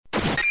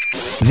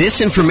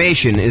This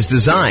information is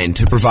designed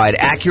to provide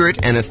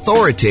accurate and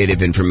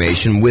authoritative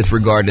information with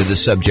regard to the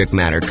subject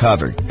matter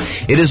covered.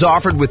 It is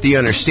offered with the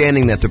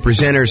understanding that the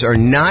presenters are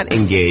not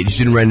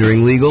engaged in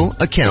rendering legal,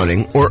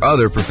 accounting, or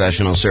other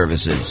professional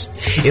services.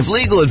 If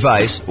legal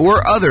advice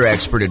or other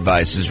expert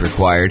advice is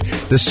required,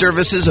 the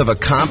services of a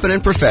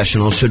competent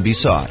professional should be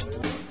sought.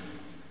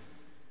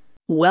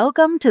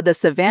 Welcome to the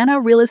Savannah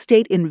Real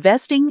Estate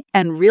Investing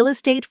and Real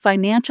Estate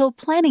Financial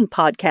Planning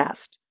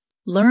Podcast.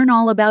 Learn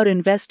all about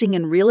investing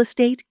in real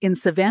estate in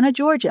Savannah,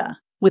 Georgia,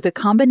 with a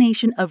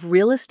combination of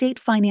real estate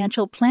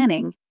financial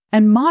planning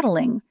and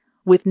modeling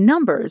with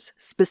numbers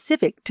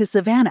specific to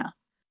Savannah,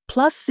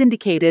 plus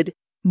syndicated,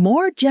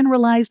 more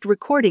generalized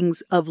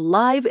recordings of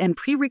live and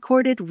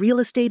pre-recorded real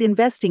estate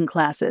investing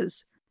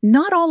classes,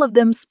 not all of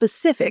them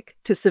specific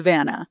to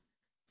Savannah.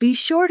 Be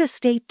sure to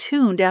stay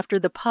tuned after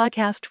the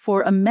podcast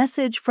for a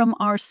message from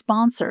our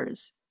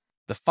sponsors.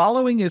 The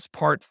following is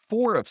part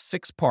 4 of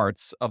 6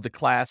 parts of the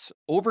class,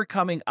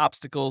 Overcoming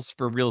Obstacles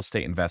for Real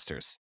Estate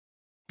Investors.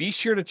 Be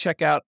sure to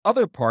check out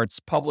other parts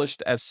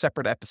published as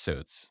separate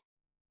episodes.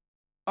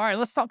 All right,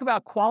 let's talk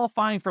about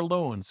qualifying for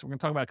loans. We're going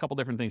to talk about a couple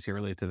different things here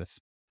related to this.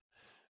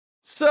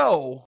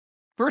 So,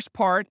 first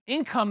part,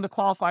 income to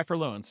qualify for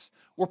loans.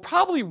 We're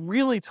probably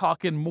really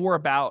talking more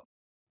about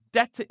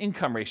debt to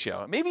income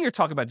ratio. Maybe you're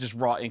talking about just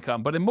raw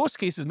income, but in most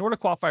cases, in order to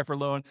qualify for a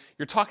loan,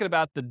 you're talking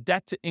about the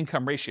debt to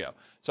income ratio.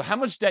 So how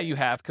much debt you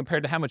have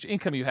compared to how much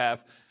income you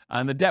have,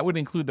 and the debt would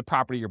include the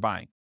property you're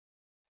buying.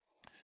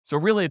 So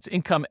really it's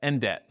income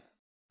and debt.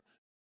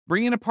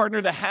 Bring in a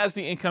partner that has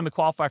the income to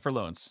qualify for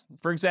loans.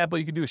 For example,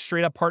 you could do a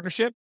straight up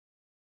partnership,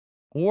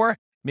 or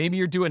maybe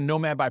you're doing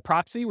nomad by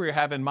proxy where you're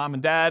having mom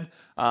and dad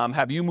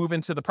have you move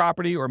into the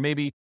property, or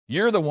maybe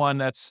you're the one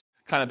that's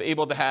kind of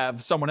able to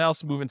have someone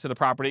else move into the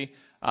property.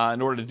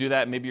 In order to do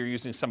that, maybe you're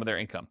using some of their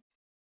income.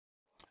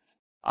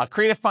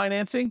 Creative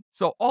financing.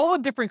 So all the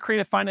different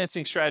creative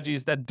financing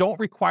strategies that don't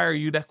require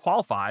you to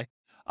qualify,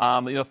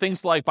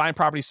 things like buying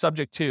properties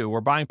subject to,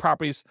 or buying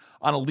properties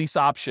on a lease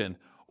option,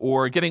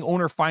 or getting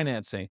owner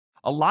financing.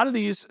 A lot of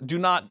these do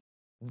not,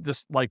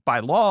 just like by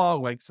law,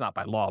 like it's not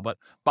by law, but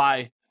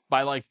by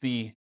like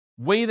the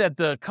way that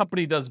the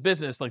company does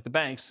business, like the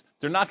banks,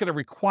 they're not going to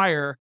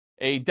require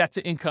a debt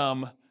to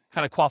income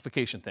kind of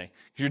qualification thing.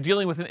 You're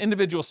dealing with an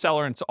individual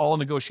seller and it's all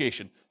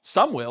negotiation.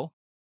 Some will,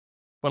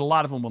 but a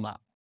lot of them will not.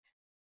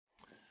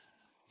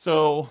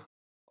 So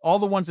all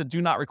the ones that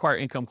do not require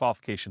income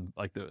qualification,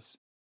 like those.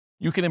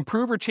 You can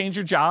improve or change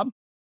your job.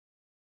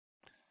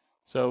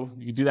 So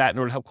you can do that in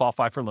order to help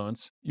qualify for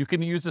loans. You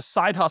can use a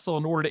side hustle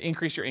in order to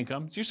increase your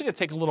income. It's usually going to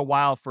take a little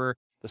while for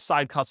the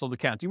side hustle to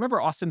count. Do you remember,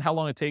 Austin, how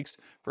long it takes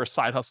for a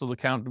side hustle to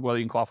count whether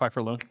you can qualify for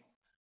a loan?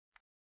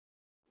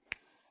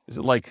 Is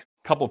it like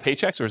a couple of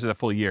paychecks, or is it a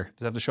full year?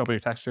 Does it have to show up on your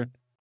tax return?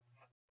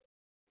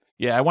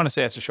 Yeah, I want to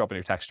say it has to show up on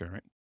your tax return,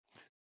 right?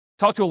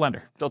 Talk to a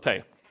lender. They'll tell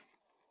you.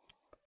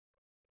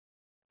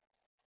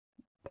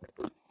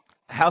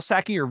 House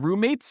hacking your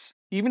roommates,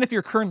 even if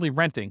you're currently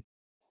renting.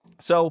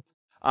 So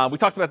we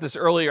talked about this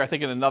earlier, I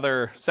think in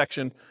another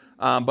section,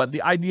 but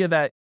the idea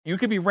that you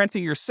could be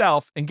renting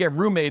yourself and get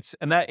roommates,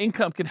 and that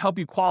income can help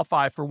you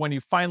qualify for when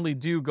you finally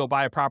do go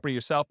buy a property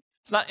yourself.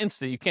 It's not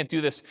instant. You can't do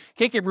this. You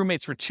can't get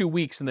roommates for 2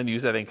 weeks and then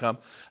use that income.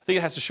 I think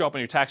it has to show up on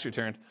your tax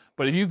return.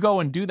 But if you go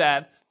and do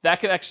that,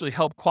 that could actually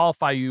help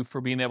qualify you for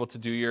being able to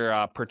do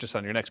your purchase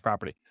on your next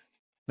property.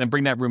 Then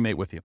bring that roommate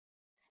with you.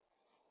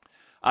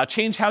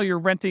 Change how you're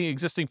renting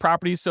existing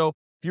properties. So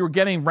if you were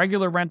getting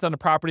regular rent on a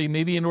property,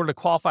 maybe in order to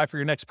qualify for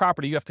your next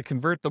property, you have to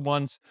convert the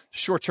ones to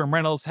short-term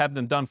rentals, have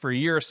them done for a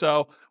year or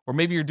so. Or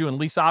maybe you're doing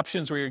lease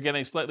options where you're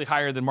getting slightly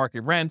higher than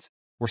market rent,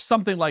 or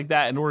something like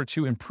that in order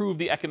to improve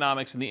the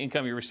economics and the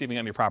income you're receiving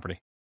on your property.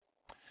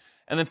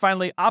 And then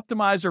finally,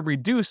 optimize or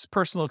reduce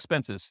personal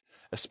expenses,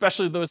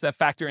 especially those that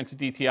factor into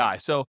DTI.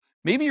 So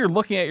maybe you're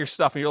looking at your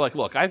stuff and you're like,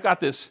 look, I've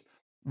got this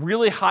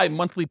really high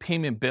monthly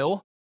payment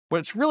bill, but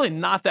it's really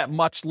not that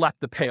much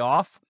left to pay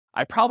off.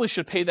 I probably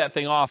should pay that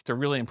thing off to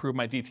really improve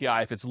my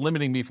DTI if it's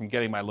limiting me from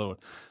getting my loan.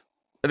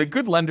 And a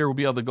good lender will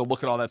be able to go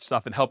look at all that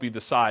stuff and help you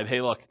decide, hey,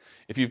 look,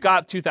 if you've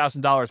got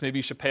 $2,000, maybe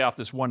you should pay off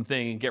this one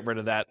thing and get rid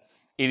of that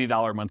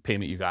 $80 a month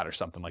payment you got, or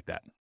something like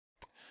that.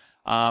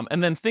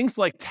 And then things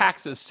like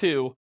taxes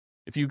too.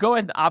 If you go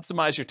ahead and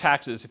optimize your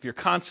taxes, if you're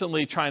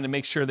constantly trying to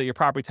make sure that your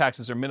property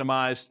taxes are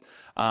minimized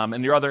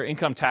and your other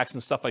income tax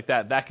and stuff like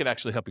that, that could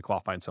actually help you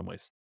qualify in some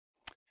ways.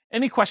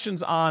 Any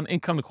questions on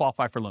income to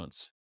qualify for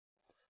loans?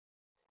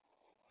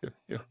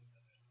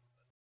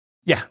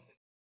 Yeah.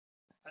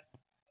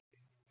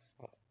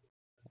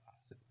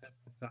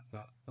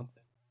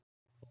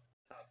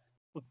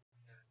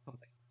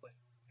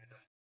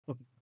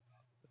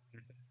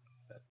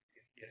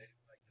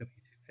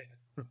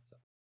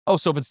 Oh,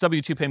 so if it's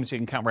W-2 payments, you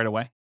can count right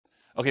away?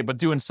 Okay, but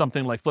doing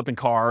something like flipping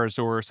cars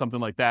or something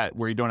like that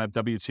where you don't have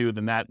W-2,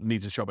 then that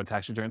needs to show up on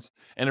tax returns.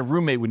 And a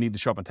roommate would need to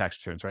show up on tax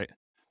returns, right?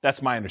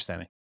 That's my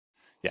understanding.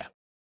 Yeah.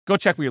 Go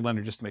check with your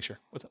lender just to make sure.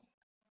 What's up?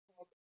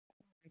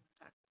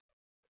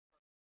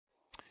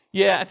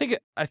 Yeah,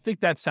 I think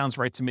that sounds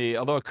right to me,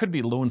 although it could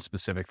be loan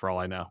specific for all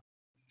I know.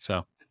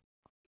 So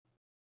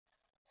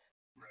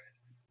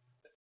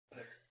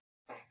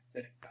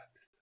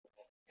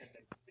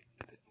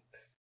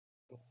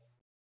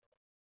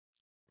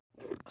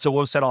So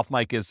what was set off,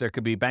 Mike, is there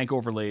could be bank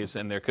overlays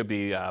and there could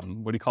be,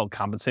 what do you call it,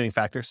 compensating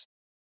factors?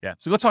 Yeah.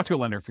 So go talk to a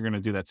lender if you're going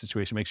to do that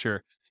situation. Make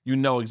sure you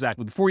know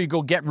exactly before you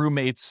go get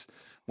roommates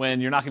when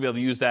you're not going to be able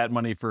to use that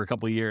money for a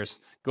couple of years.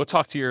 Go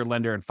talk to your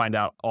lender and find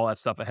out all that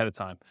stuff ahead of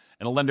time.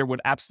 And a lender would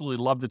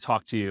absolutely love to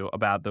talk to you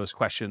about those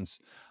questions,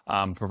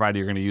 provided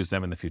you're going to use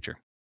them in the future,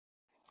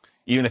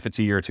 even if it's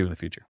a year or two in the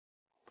future.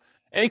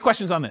 Any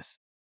questions on this?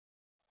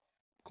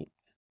 Cool.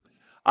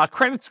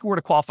 Credit score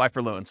to qualify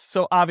for loans.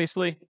 So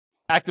obviously,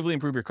 actively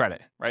improve your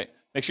credit, right?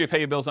 Make sure you pay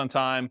your bills on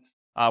time.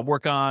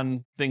 Work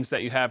on things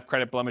that you have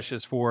credit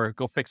blemishes for.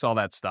 Go fix all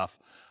that stuff.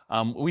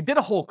 We did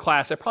a whole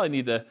class. I probably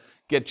need to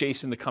get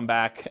Jason to come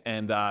back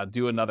and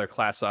do another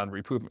class on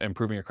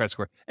improving your credit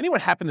score.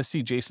 Anyone happen to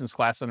see Jason's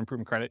class on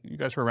improving credit? You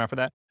guys were around for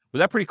that? Was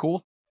that pretty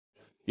cool?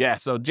 Yeah,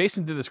 so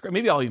Jason did this.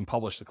 Maybe I'll even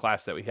publish the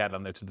class that we had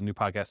on there to the new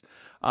podcast.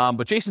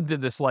 But Jason did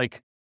this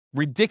like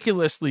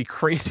ridiculously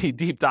crazy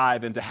deep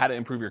dive into how to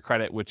improve your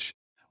credit, which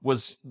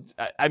was,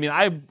 I mean,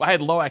 I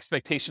had low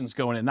expectations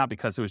going in, not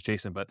because it was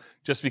Jason, but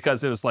just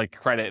because it was like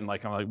credit and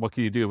like, I'm like, what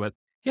can you do? But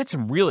he had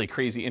some really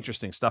crazy,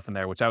 interesting stuff in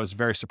there, which I was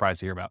very surprised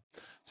to hear about.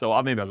 So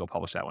maybe I'll go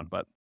publish that one.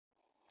 But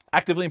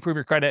actively improve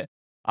your credit.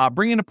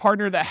 Bring in a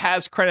partner that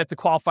has credit to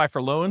qualify for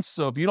loans.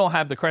 So if you don't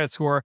have the credit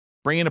score,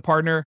 bring in a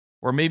partner,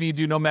 or maybe you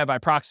do Nomad by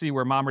proxy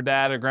where mom or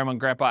dad or grandma and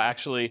grandpa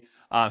actually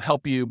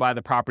help you buy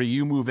the property.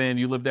 You move in,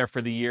 you live there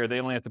for the year. They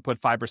only have to put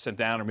 5%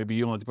 down, or maybe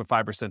you only have to put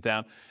 5%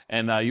 down,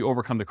 and you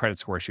overcome the credit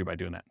score issue by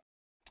doing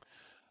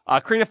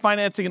that. Creative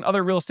financing and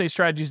other real estate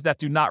strategies that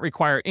do not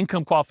require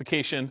income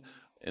qualification,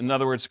 in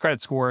other words,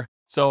 credit score.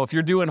 So if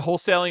you're doing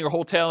wholesaling or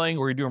wholetailing,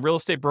 or you're doing real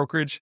estate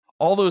brokerage,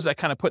 all those I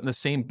kind of put in the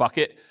same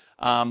bucket.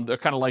 They're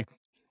kind of like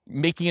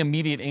making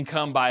immediate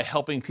income by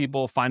helping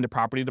people find a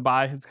property to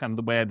buy. It's kind of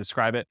the way I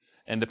describe it.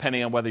 And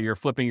depending on whether you're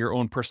flipping your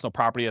own personal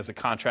property as a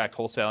contract,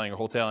 wholesaling or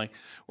wholetailing,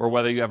 or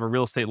whether you have a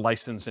real estate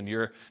license and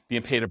you're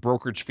being paid a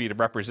brokerage fee to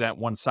represent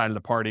one side of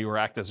the party or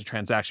act as a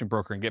transaction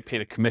broker and get paid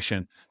a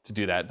commission to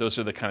do that. Those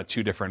are the kind of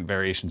two different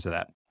variations of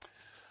that.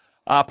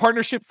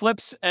 Partnership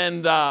flips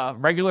and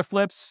regular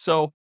flips.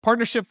 So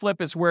partnership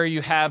flip is where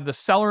you have the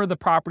seller of the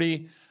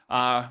property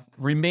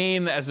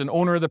remain as an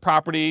owner of the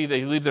property.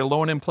 They leave their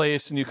loan in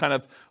place and you kind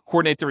of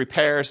coordinate the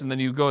repairs, and then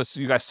you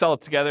guys sell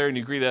it together and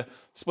you agree to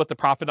split the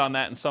profit on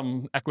that in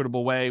some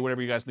equitable way,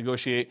 whatever you guys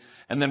negotiate.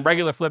 And then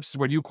regular flips is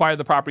where you acquire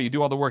the property, you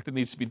do all the work that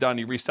needs to be done,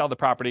 you resell the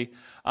property.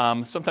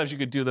 Sometimes you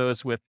could do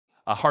those with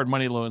hard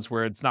money loans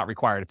where it's not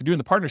required. If you're doing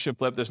the partnership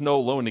flip, there's no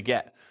loan to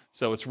get.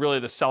 So it's really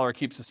the seller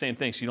keeps the same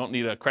thing, so you don't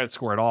need a credit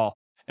score at all.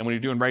 And when you're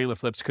doing regular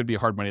flips, it could be a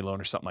hard money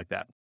loan or something like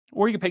that.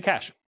 Or you can pay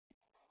cash.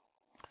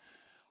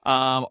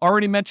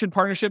 Already mentioned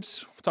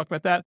partnerships. We'll talk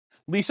about that.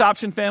 Lease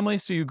option family.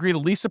 So you agree to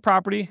lease a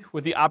property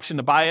with the option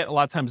to buy it. A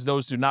lot of times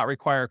those do not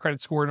require a credit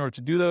score in order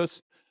to do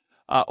those.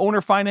 Owner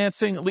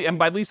financing. And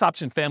by lease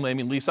option family, I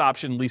mean lease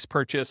option, lease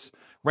purchase,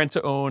 rent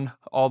to own,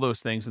 all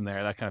those things in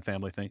there, that kind of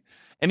family thing.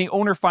 Any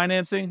owner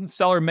financing,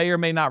 seller may or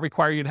may not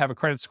require you to have a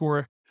credit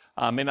score,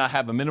 may not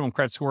have a minimum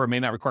credit score, may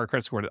not require a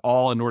credit score at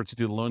all in order to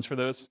do the loans for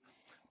those.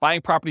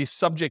 Buying properties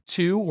subject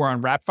to or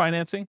on wrap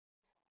financing.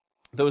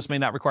 Those may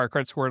not require a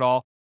credit score at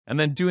all. And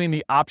then doing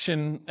the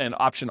option and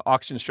option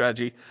auction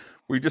strategy,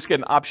 where you just get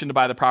an option to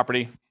buy the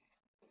property,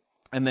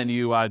 and then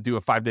you do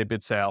a 5-day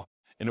bid sale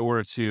in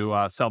order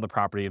to sell the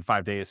property in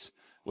 5 days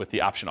with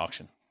the option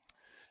auction.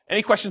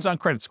 Any questions on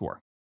credit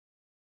score?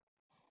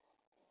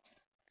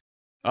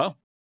 Oh.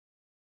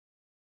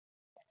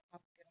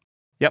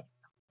 Yep.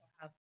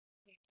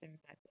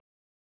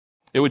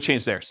 It would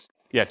change theirs.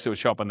 Yeah, because it would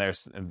show up on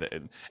theirs. And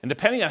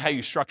depending on how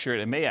you structure it,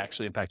 it may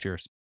actually impact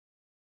yours.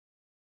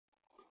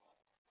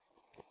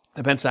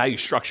 Depends on how you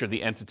structure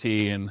the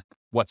entity and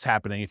what's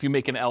happening. If you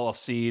make an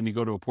LLC and you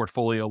go to a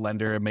portfolio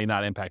lender, it may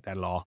not impact that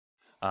at all.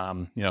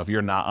 If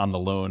you're not on the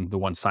loan, the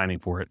one signing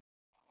for it.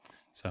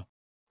 So,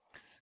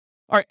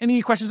 all right,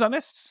 any questions on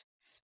this?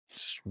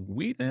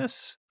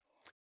 Sweetness.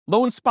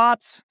 Loan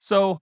spots.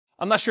 So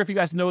I'm not sure if you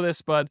guys know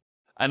this, but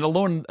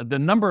the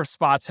number of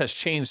spots has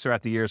changed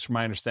throughout the years from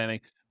my understanding.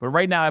 But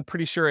right now, I'm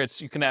pretty sure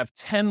you can have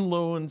 10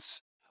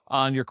 loans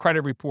on your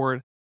credit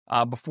report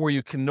before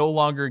you can no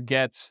longer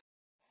get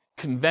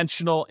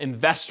conventional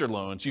investor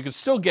loans. You can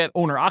still get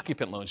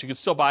owner-occupant loans. You can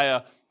still buy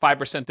a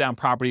 5% down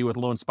property with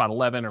loan spot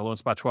 11 or loan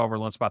spot 12 or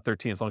loan spot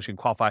 13 as long as you can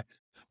qualify.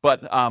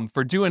 But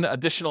for doing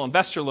additional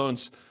investor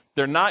loans,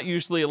 they're not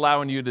usually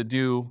allowing you to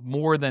do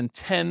more than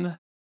 10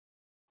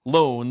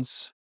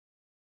 loans.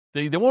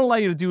 They won't allow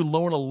you to do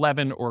loan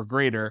 11 or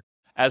greater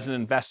as an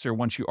investor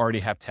once you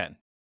already have 10.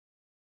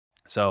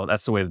 So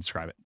that's the way to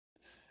describe it.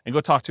 And go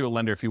talk to a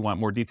lender if you want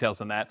more details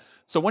on that.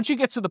 So once you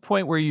get to the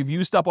point where you've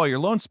used up all your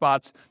loan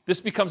spots,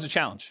 this becomes a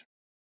challenge.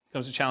 It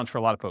becomes a challenge for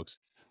a lot of folks.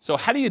 So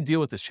how do you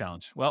deal with this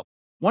challenge? Well,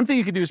 one thing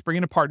you can do is bring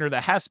in a partner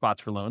that has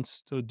spots for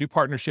loans. So do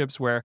partnerships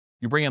where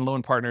you bring in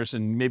loan partners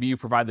and maybe you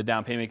provide the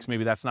down payments.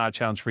 Maybe that's not a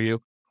challenge for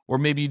you. Or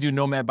maybe you do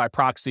Nomad by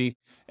proxy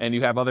and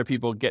you have other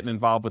people getting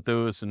involved with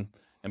those and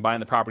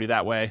buying the property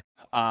that way.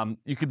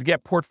 You could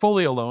get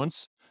portfolio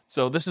loans.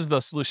 So this is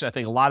the solution I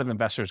think a lot of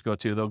investors go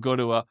to. They'll go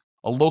to a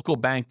a local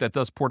bank that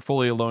does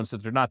portfolio loans,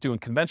 that they're not doing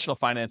conventional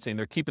financing,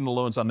 they're keeping the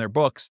loans on their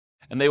books,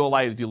 and they will allow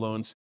you to do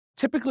loans.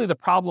 Typically, the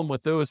problem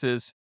with those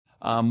is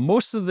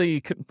most of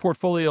the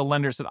portfolio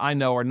lenders that I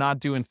know are not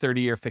doing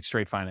 30-year fixed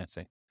rate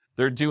financing.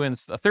 They're doing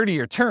a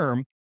 30-year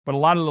term, but a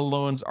lot of the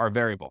loans are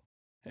variable.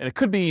 And it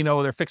could be,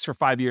 they're fixed for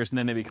 5 years and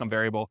then they become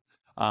variable.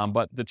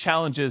 But the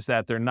challenge is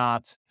that they're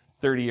not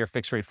 30-year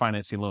fixed rate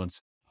financing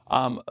loans.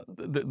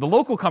 The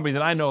local company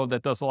that I know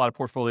that does a lot of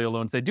portfolio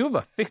loans, they do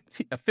have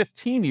a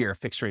 15-year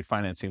fixed rate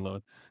financing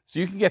loan. So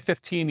you can get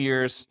 15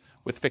 years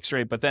with fixed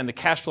rate, but then the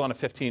cash flow on a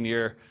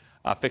 15-year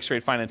fixed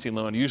rate financing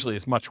loan usually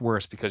is much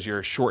worse because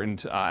your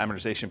shortened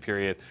amortization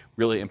period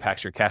really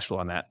impacts your cash flow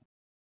on that.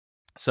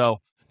 So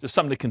just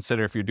something to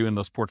consider if you're doing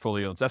those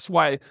portfolio loans. That's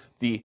why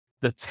the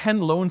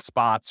 10 loan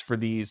spots for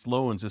these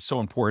loans is so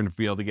important to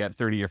be able to get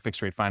 30-year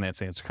fixed rate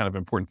financing. It's kind of an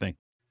important thing.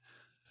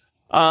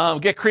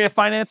 Get creative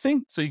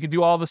financing. So you can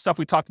do all the stuff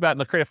we talked about in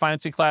the creative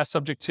financing class,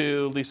 subject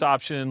to lease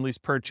option, lease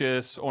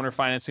purchase, owner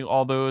financing,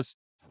 all those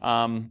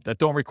that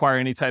don't require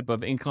any type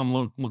of income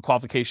loan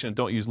qualification and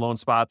don't use loan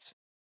spots.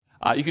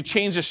 You could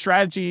change the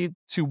strategy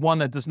to one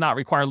that does not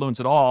require loans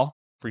at all.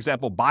 For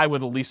example, buy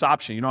with a lease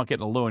option. You're not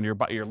getting a loan.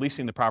 You're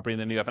leasing the property, and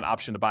then you have an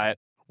option to buy it.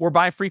 Or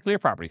buy free clear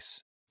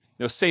properties.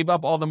 Save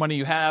up all the money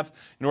you have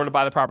in order to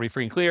buy the property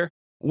free and clear.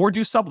 Or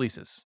do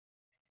subleases.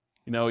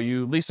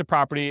 You lease a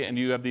property and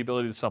you have the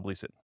ability to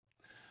sublease it.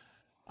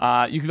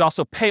 You can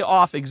also pay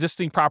off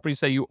existing properties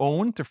that you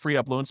own to free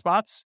up loan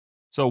spots.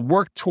 So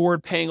work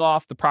toward paying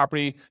off the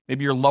property,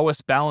 maybe your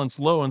lowest balance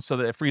loan, so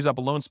that it frees up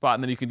a loan spot,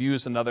 and then you could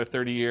use another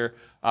 30-year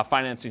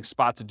financing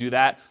spot to do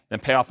that, then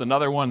pay off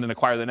another one, then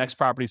acquire the next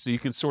property. So you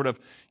can sort of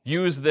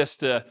use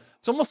this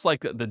it's almost like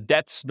the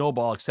debt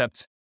snowball,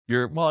 except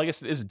I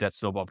guess it is a debt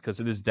snowball because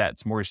it is debt,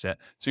 it's mortgage debt.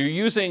 So you're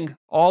using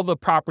all the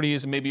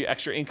properties and maybe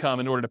extra income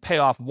in order to pay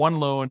off one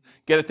loan,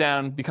 get it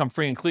down, become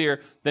free and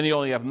clear. Then you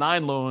only have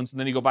 9 loans, and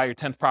then you go buy your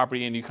 10th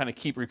property, and you kind of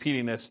keep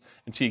repeating this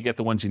until you get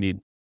the ones you need.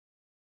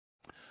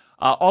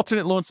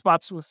 Alternate loan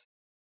spots with...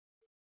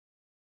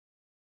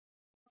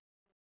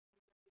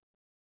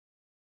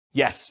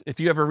 Yes, if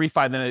you have a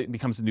refi, then it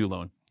becomes a new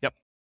loan. Yep,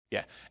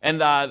 yeah.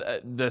 And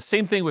the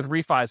same thing with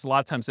refis. A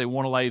lot of times they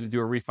won't allow you to do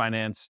a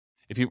refinance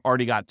if you've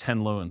already got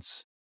 10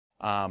 loans.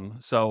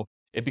 So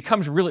it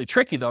becomes really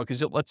tricky though,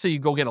 because let's say you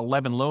go get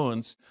 11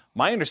 loans.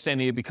 My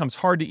understanding, it becomes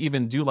hard to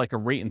even do like a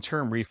rate and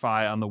term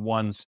refi on the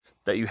ones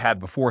that you had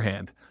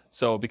beforehand.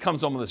 So it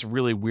becomes almost this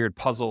really weird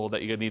puzzle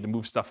that you need to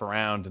move stuff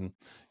around, and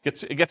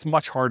it gets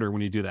much harder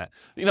when you do that.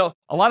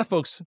 A lot of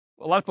folks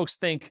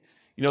think,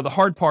 the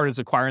hard part is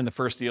acquiring the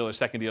first deal or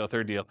second deal or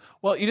third deal.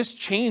 Well, you just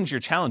change your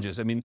challenges.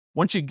 I mean,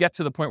 once you get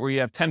to the point where you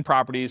have 10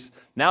 properties,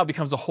 now it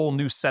becomes a whole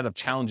new set of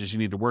challenges you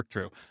need to work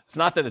through. It's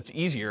not that it's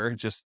easier,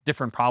 just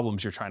different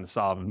problems you're trying to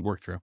solve and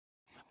work through.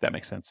 If that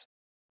makes sense.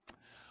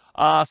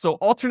 So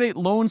alternate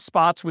loan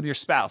spots with your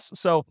spouse.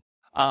 So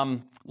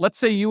let's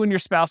say you and your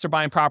spouse are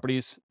buying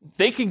properties.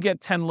 They can get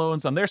 10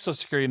 loans on their Social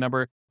Security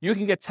number. You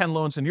can get 10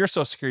 loans on your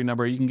Social Security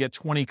number. You can get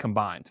 20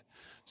 combined.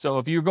 So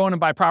if you're going to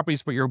buy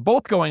properties, but you're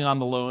both going on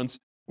the loans,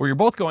 or you're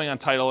both going on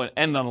title and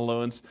end on the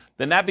loans,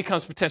 then that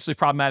becomes potentially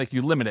problematic.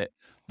 You limit it.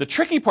 The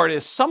tricky part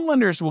is some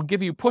lenders will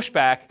give you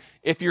pushback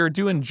if you're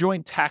doing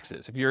joint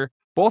taxes. If you're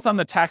both on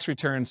the tax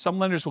return, some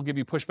lenders will give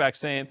you pushback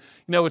saying,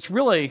 it's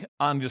really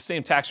on the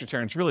same tax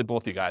return. It's really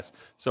both you guys.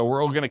 So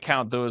we're all going to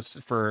count those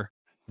for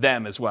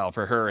them as well,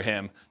 for her or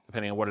him,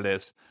 depending on what it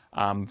is,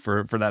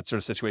 for that sort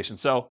of situation.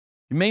 So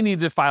you may need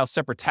to file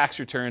separate tax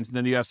returns, and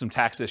then you have some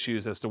tax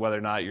issues as to whether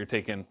or not you're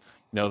taking,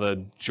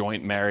 the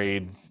joint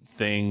married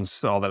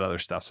things, all that other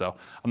stuff. So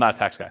I'm not a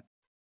tax guy.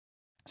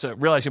 So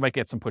realize you might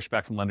get some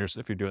pushback from lenders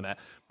if you're doing that.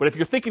 But if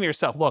you're thinking to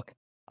yourself, look,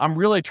 I'm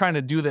really trying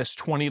to do this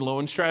 20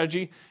 loan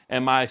strategy,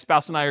 and my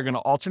spouse and I are going to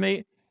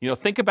alternate,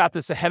 think about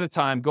this ahead of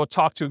time. Go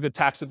talk to a good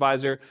tax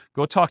advisor,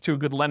 go talk to a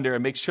good lender,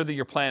 and make sure that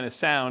your plan is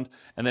sound.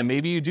 And then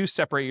maybe you do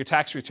separate your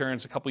tax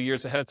returns a couple of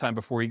years ahead of time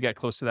before you get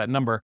close to that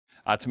number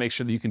to make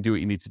sure that you can do what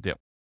you need to do.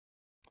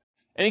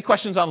 Any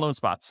questions on loan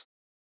spots?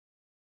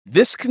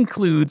 This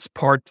concludes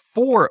part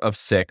 4 of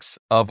 6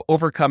 of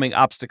Overcoming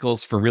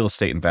Obstacles for Real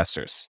Estate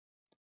Investors.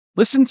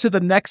 Listen to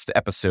the next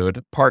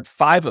episode, part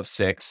 5 of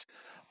 6,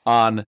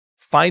 on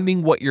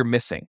finding what you're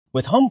missing.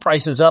 With home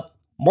prices up,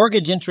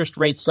 mortgage interest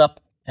rates up,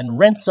 and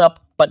rents up,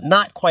 but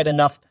not quite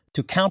enough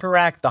to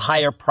counteract the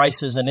higher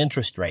prices and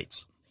interest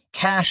rates,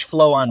 cash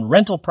flow on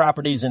rental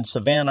properties in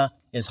Savannah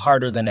is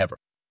harder than ever.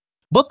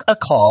 Book a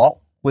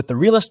call with the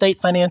Real Estate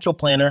Financial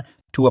Planner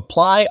to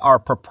apply our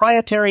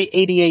proprietary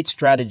 88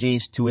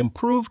 strategies to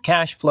improve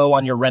cash flow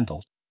on your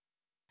rentals.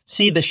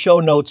 See the show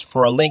notes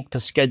for a link to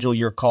schedule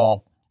your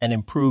call and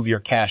improve your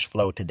cash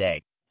flow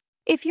today.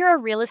 If you're a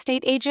real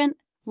estate agent,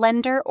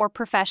 lender, or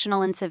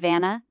professional in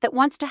Savannah that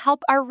wants to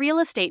help our real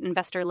estate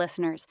investor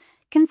listeners,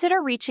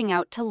 consider reaching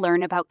out to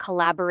learn about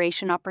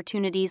collaboration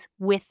opportunities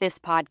with this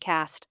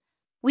podcast.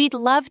 We'd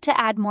love to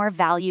add more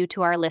value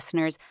to our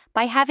listeners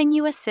by having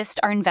you assist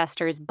our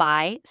investors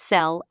buy,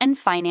 sell, and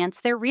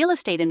finance their real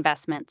estate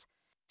investments.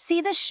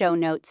 See the show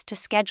notes to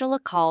schedule a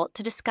call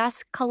to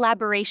discuss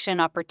collaboration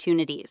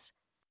opportunities.